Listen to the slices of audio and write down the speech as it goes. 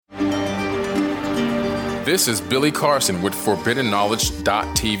This is Billy Carson with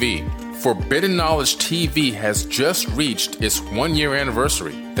ForbiddenKnowledge.tv. Forbidden Knowledge TV has just reached its 1-year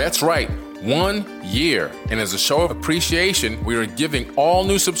anniversary. That's right, 1 year. And as a show of appreciation, we are giving all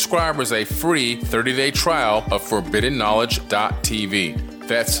new subscribers a free 30-day trial of ForbiddenKnowledge.tv.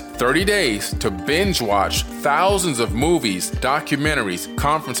 That's 30 days to binge watch thousands of movies, documentaries,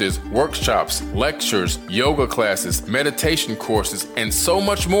 conferences, workshops, lectures, yoga classes, meditation courses, and so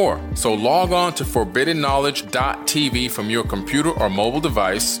much more. So log on to ForbiddenKnowledge.tv from your computer or mobile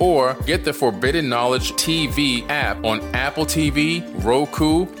device, or get the Forbidden Knowledge TV app on Apple TV,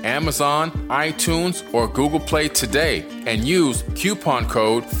 Roku, Amazon, iTunes, or Google Play today and use coupon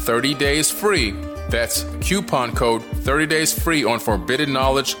code 30daysfree. That's coupon code 30 days free on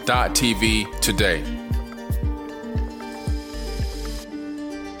ForbiddenKnowledge.tv today.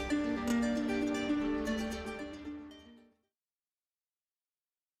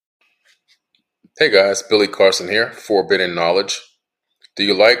 Hey guys, Billy Carson here, Forbidden Knowledge. Do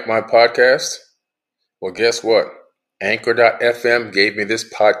you like my podcast? Well, guess what? Anchor.fm gave me this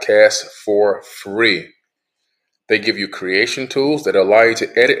podcast for free. They give you creation tools that allow you to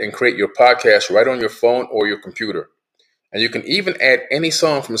edit and create your podcast right on your phone or your computer. And you can even add any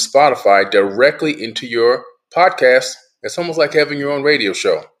song from Spotify directly into your podcast. It's almost like having your own radio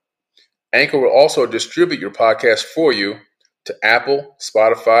show. Anchor will also distribute your podcast for you to Apple,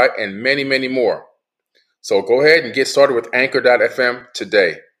 Spotify, and many, many more. So go ahead and get started with Anchor.fm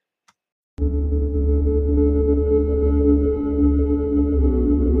today.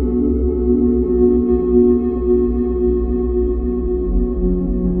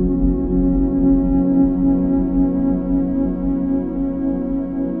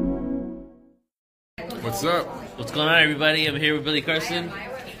 What's up? What's going on, everybody? I'm here with Billy Carson,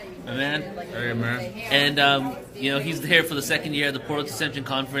 my man. Hey, man. And, he's here for the second year of the Portal to Ascension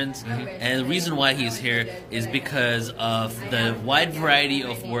Conference. Mm-hmm. And the reason why he's here is because of the wide variety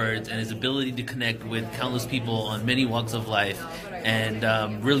of words and his ability to connect with countless people on many walks of life. And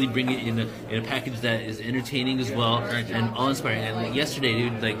really bring it in a package that is entertaining as well and awe-inspiring. And like yesterday,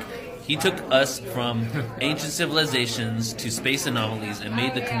 dude, he took us from ancient civilizations to space anomalies and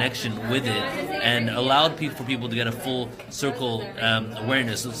made the connection with it and allowed for people to get a full circle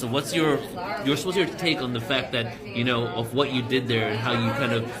awareness. So what's your take on the fact that, of what you did there and how you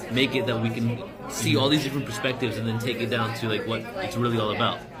kind of make it that we can see all these different perspectives and then take it down to what it's really all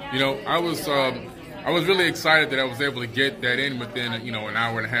about? I was really excited that I was able to get that in within, an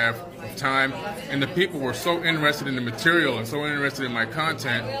hour and a half of time. And the people were so interested in the material and so interested in my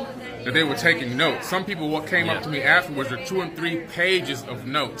content that they were taking notes. Some people came up to me afterwards with 2 and 3 pages of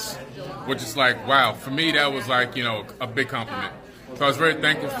notes, which is like, wow. For me, that was a big compliment. So I was very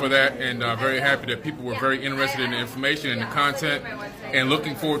thankful for that and very happy that people were very interested in the information and the content and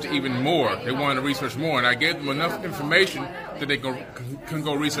looking forward to even more. They wanted to research more, and I gave them enough information that they can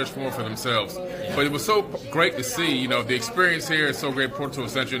go research more for themselves. But it was so great to see, the experience here is so great, Portal to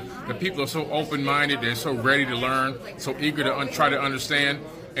Ascension. The people are so open-minded, they're so ready to learn, so eager to try to understand,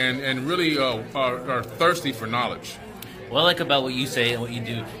 and really are thirsty for knowledge. What I like about what you say and what you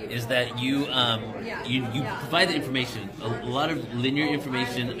do is that you provide the information, a lot of linear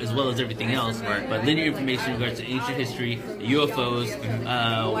information as well as everything else, right? But linear information in regards to ancient history, UFOs,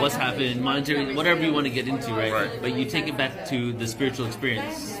 what's happened, monetary, whatever you want to get into, right? But you take it back to the spiritual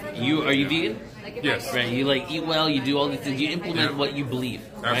experience. Are you vegan? Yes. Right. You eat well. You do all these things. You implement what you believe.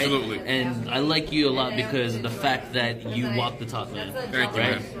 Right? Absolutely. And I like you a lot because of the fact that you walk the talk, man. Thank you,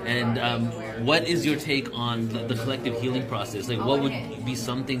 right? man. And what is your take on the collective healing process? What would be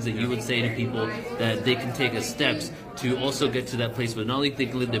some things that you would say to people that they can take as steps to also get to that place where not only they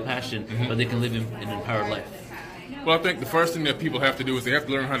can live their passion, but they can live in an empowered life? Well, I think the first thing that people have to do is they have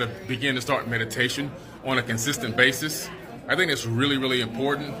to learn how to begin to start meditation on a consistent basis. I think it's really, really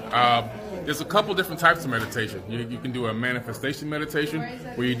important. There's a couple different types of meditation. You can do a manifestation meditation,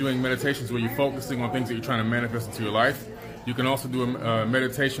 where you're doing meditations where you're focusing on things that you're trying to manifest into your life. You can also do a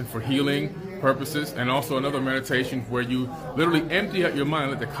meditation for healing purposes, and also another meditation where you literally empty out your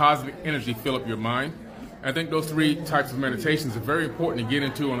mind, let the cosmic energy fill up your mind. I think those 3 types of meditations are very important to get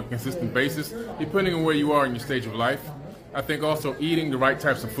into on a consistent basis, depending on where you are in your stage of life. I think also eating the right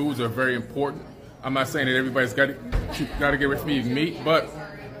types of foods are very important. I'm not saying that everybody's got to get away from eating meat, but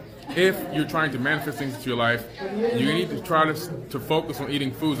if you're trying to manifest things into your life, you need to try to focus on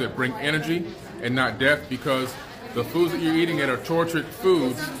eating foods that bring energy and not death, because the foods that you're eating that are tortured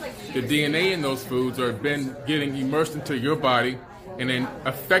foods, the DNA in those foods are been getting immersed into your body and then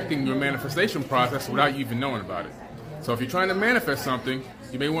affecting your manifestation process without you even knowing about it. So if you're trying to manifest something,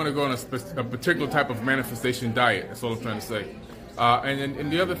 you may want to go on a particular type of manifestation diet. That's all I'm trying to say.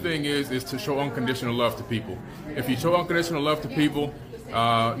 And the other thing is to show unconditional love to people. If you show unconditional love to people,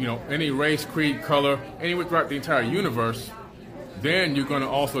 any race, creed, color, anywhere throughout the entire universe, then you're going to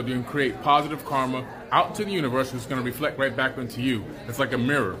also create positive karma out to the universe, which is going to reflect right back into you. It's like a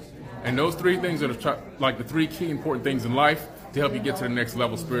mirror. And those three things are like the three key important things in life to help you get to the next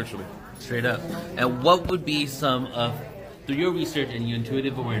level spiritually. Straight up. And what would be some of, through your research and your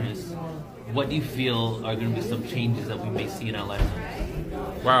intuitive awareness, what do you feel are going to be some changes that we may see in our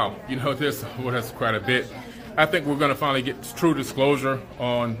lifetimes? Wow, that's quite a bit. I think we're going to finally get true disclosure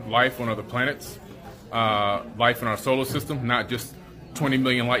on life on other planets, life in our solar system, not just 20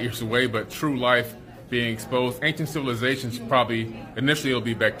 million light years away, but true life being exposed. Ancient civilizations probably, initially it'll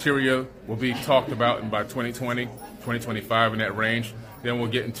be bacteria, will be talked about by 2020, 2025 in that range. Then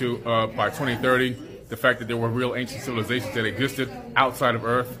we'll get into, by 2030, the fact that there were real ancient civilizations that existed outside of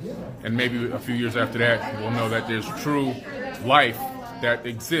Earth. And maybe a few years after that, we'll know that there's true life that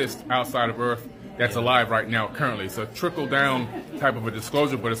exists outside of Earth that's alive right now currently. It's a trickle-down type of a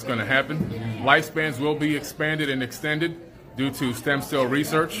disclosure, but it's going to happen. Lifespans will be expanded and extended due to stem cell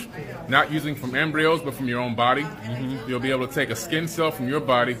research, not using from embryos, but from your own body. You'll be able to take a skin cell from your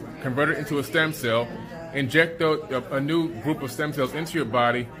body, convert it into a stem cell, inject a new group of stem cells into your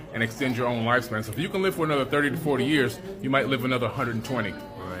body, and extend your own lifespan. So if you can live for another 30 to 40 years, you might live another 120.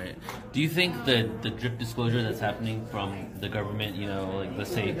 Right. Do you think that the drip disclosure that's happening from the government, like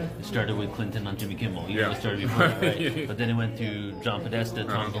let's say it started with Clinton on Jimmy Kimmel, it started before, right? But then it went to John Podesta,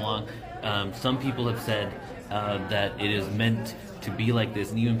 Tom DeLonge. Some people have said that it is meant to be like this,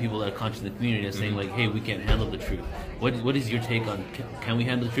 and even people that are conscious in the community are saying like, hey, we can't handle the truth. What is your take on, can we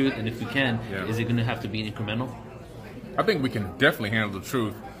handle the truth? And if we can, is it going to have to be incremental? I think we can definitely handle the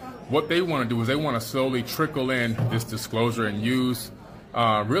truth. What they want to do is they want to slowly trickle in this disclosure and use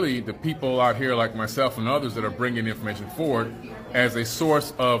really the people out here like myself and others that are bringing information forward as a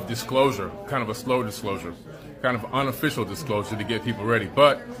source of disclosure, kind of a slow disclosure, kind of unofficial disclosure to get people ready.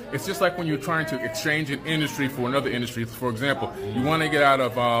 But it's just like when you're trying to exchange an industry for another industry. For example, you want to get out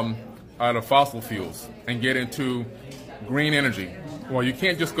of fossil fuels and get into green energy. Well, you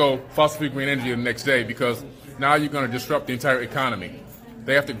can't just go fossil fuel green energy the next day, because now you're going to disrupt the entire economy.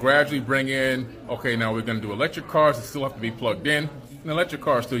 They have to gradually bring in, okay, now we're going to do electric cars that still have to be plugged in. An electric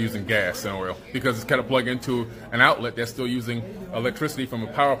car is still using gas and oil because it's kind of plugged into an outlet that's still using electricity from a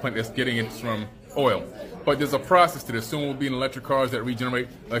power plant that's getting it from oil. But there's a process to this. Soon we'll be in electric cars that regenerate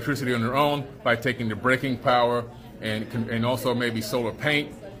electricity on their own by taking the braking power and also maybe solar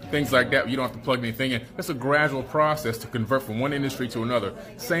paint, things like that. You don't have to plug anything in. It's a gradual process to convert from one industry to another.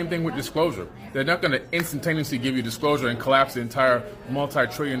 Same thing with disclosure. They're not going to instantaneously give you disclosure and collapse the entire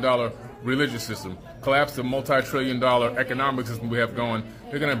multi-trillion-dollar religious system, collapse the multi-trillion-dollar economic system we have going.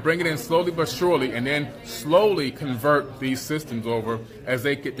 They're going to bring it in slowly but surely, and then slowly convert these systems over as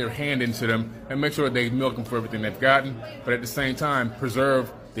they get their hand into them and make sure they milk them for everything they've gotten, but at the same time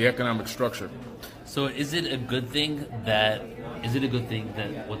preserve the economic structure. So is it a good thing that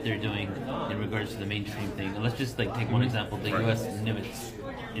what they're doing in regards to the mainstream thing, and let's just take one example, the U.S. Nimitz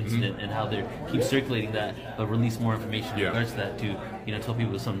incident, and how they keep circulating that, but release more information in regards to that to tell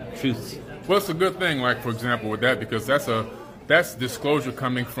people some truths. Well, it's a good thing, for example, with that, because that's disclosure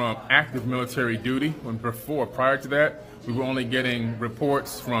coming from active military duty. When prior to that, we were only getting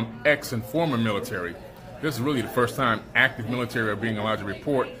reports from ex and former military. This is really the first time active military are being allowed to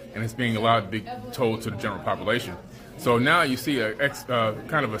report, and it's being allowed to be told to the general population. So now you see a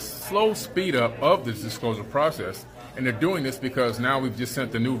kind of a slow speed up of this disclosure process, and they're doing this because now we've just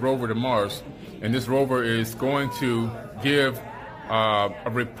sent the new rover to Mars, and this rover is going to give a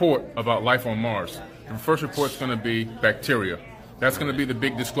report about life on Mars. The first report is going to be bacteria. That's going to be the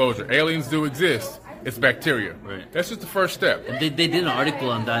big disclosure. Aliens do exist. It's bacteria. Right. That's just the first step. And they did an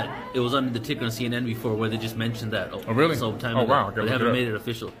article on that. It was under the ticker on CNN before where they just mentioned that. Oh, really? Some time ago. Wow. But they haven't made it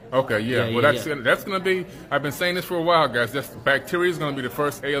official. Okay, yeah. Well, that's going to be, I've been saying this for a while, guys. Bacteria is going to be the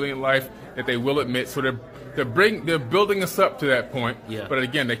first alien life that they will admit. So they're building us up to that point. Yeah. But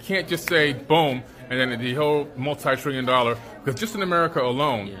again, they can't just say, boom, and then the whole multi-trillion-dollar, because just in America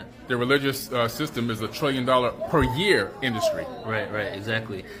alone, the religious system is $1 trillion per year industry. Right,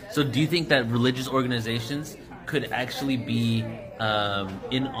 exactly. So do you think that religious organizations could actually be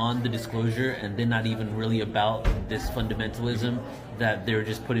in on the disclosure, and they're not even really about this fundamentalism that they're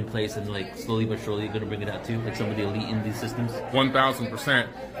just put in place and slowly but surely going to bring it out too, like some of the elite in these systems? 1,000%.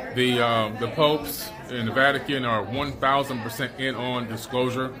 The popes in the Vatican are 1,000% in on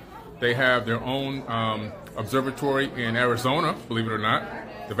disclosure. They have their own observatory in Arizona, believe it or not.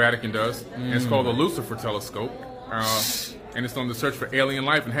 The Vatican does. And it's called the Lucifer Telescope. and it's on the search for alien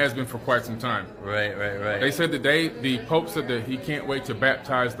life and has been for quite some time. Right. They said the Pope said that he can't wait to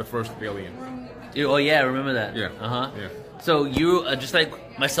baptize the first alien. Oh yeah, I remember that. Yeah. Yeah. So you, just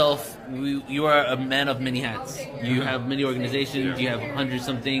like myself, you are a man of many hats. You have many organizations. You have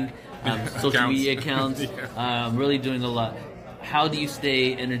 100-something social media accounts. Really doing a lot. How do you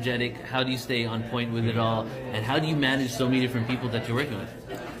stay energetic? How do you stay on point with it all? And how do you manage so many different people that you're working with?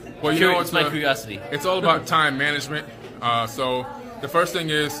 Well, it's my curiosity. It's all about time management. So the first thing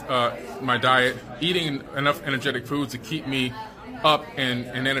is my diet, eating enough energetic foods to keep me up and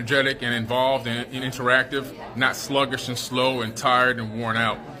energetic and involved and interactive, not sluggish and slow and tired and worn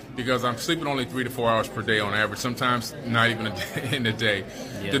out, because I'm sleeping only 3 to 4 hours per day on average, sometimes not even a day in a day.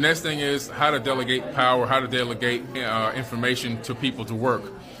 Yeah. The next thing is how to delegate power, how to delegate information to people to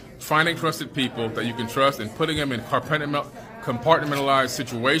work. Finding trusted people that you can trust and putting them in compartmentalized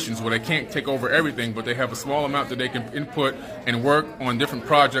situations where they can't take over everything, but they have a small amount that they can input and work on different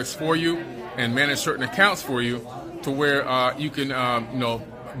projects for you and manage certain accounts for you, to where you can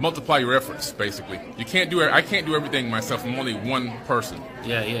multiply your efforts. Basically, I can't do everything myself. I'm only one person.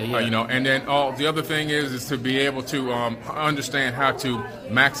 Yeah. And then the other thing is to be able to understand how to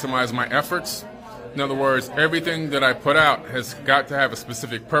maximize my efforts. In other words, everything that I put out has got to have a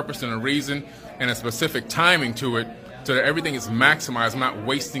specific purpose and a reason and a specific timing to it, so that everything is maximized. I'm not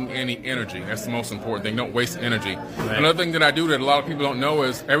wasting any energy. That's the most important thing. Don't waste energy. Right. Another thing that I do that a lot of people don't know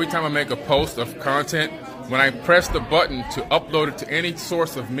is every time I make a post of content, when I press the button to upload it to any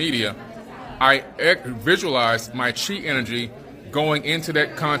source of media, I visualize my chi energy going into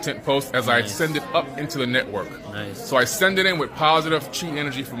that content post as I send it up into the network. Nice. So I send it in with positive chi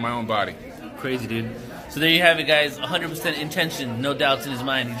energy from my own body. Crazy, dude. So there you have it, guys. 100% intention, no doubts in his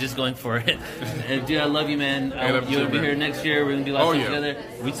mind. He's just going for it. And dude, I love you, man. You'll be here next year. We're gonna do lots together.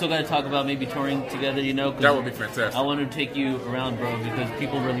 We still gotta talk about maybe touring together. That would be fantastic. I want to take you around, bro, because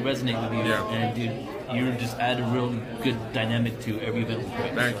people really resonate with you. Yeah. And dude, you just add a real good dynamic to every event we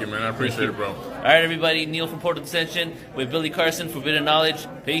play. Thank you, man. I appreciate it, bro. All right, everybody. Neil from Portal Ascension with Billy Carson, Forbidden Knowledge.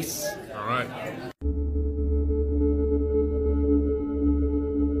 Peace. All right.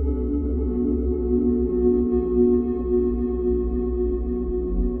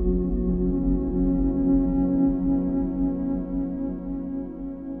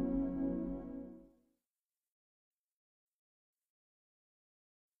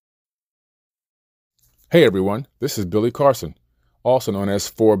 Hey everyone, this is Billy Carson, also known as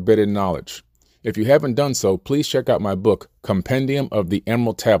Forbidden Knowledge. If you haven't done so, please check out my book, Compendium of the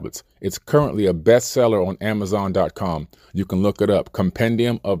Emerald Tablets. It's currently a bestseller on Amazon.com. You can look it up,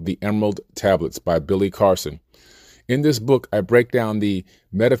 Compendium of the Emerald Tablets by Billy Carson. In this book, I break down the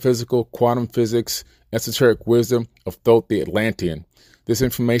metaphysical, quantum physics, esoteric wisdom of Thoth the Atlantean. This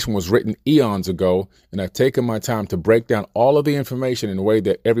information was written eons ago, and I've taken my time to break down all of the information in a way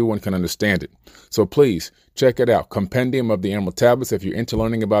that everyone can understand it. So please, check it out, Compendium of the Emerald Tablets. If you're into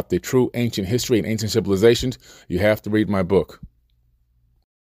learning about the true ancient history and ancient civilizations, you have to read my book.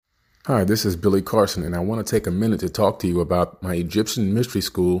 Hi, this is Billy Carson, and I want to take a minute to talk to you about my Egyptian mystery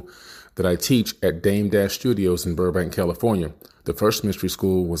school that I teach at Dame Dash Studios in Burbank, California. The first mystery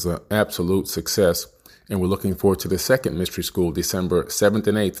school was an absolute success, and we're looking forward to the second mystery school, December 7th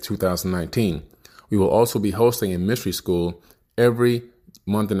and 8th, 2019. We will also be hosting a mystery school every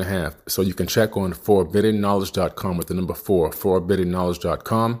month and a half, so you can check on forbiddenknowledge.com with the number 4,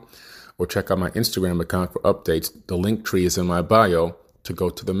 forbiddenknowledge.com, or check out my Instagram account for updates. The link tree is in my bio to go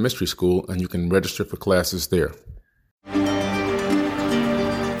to the mystery school, and you can register for classes there.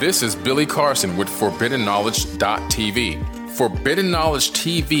 This is Billy Carson with ForbiddenKnowledge.tv. Forbidden Knowledge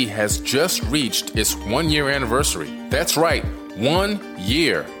TV has just reached its 1-year anniversary. That's right, 1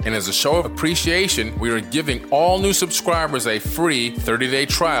 year. And as a show of appreciation, we are giving all new subscribers a free 30-day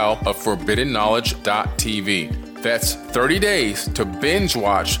trial of ForbiddenKnowledge.tv. That's 30 days to binge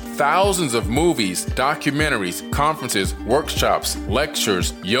watch thousands of movies, documentaries, conferences, workshops,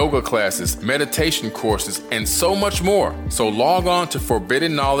 lectures, yoga classes, meditation courses, and so much more. So log on to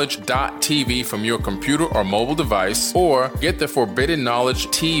ForbiddenKnowledge.tv from your computer or mobile device, or get the Forbidden Knowledge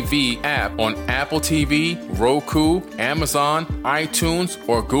TV app on Apple TV, Roku, Amazon, iTunes,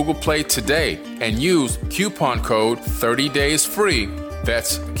 or Google Play today and use coupon code 30daysfree.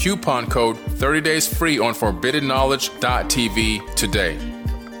 That's coupon code 30daysfree on ForbiddenKnowledge.tv today.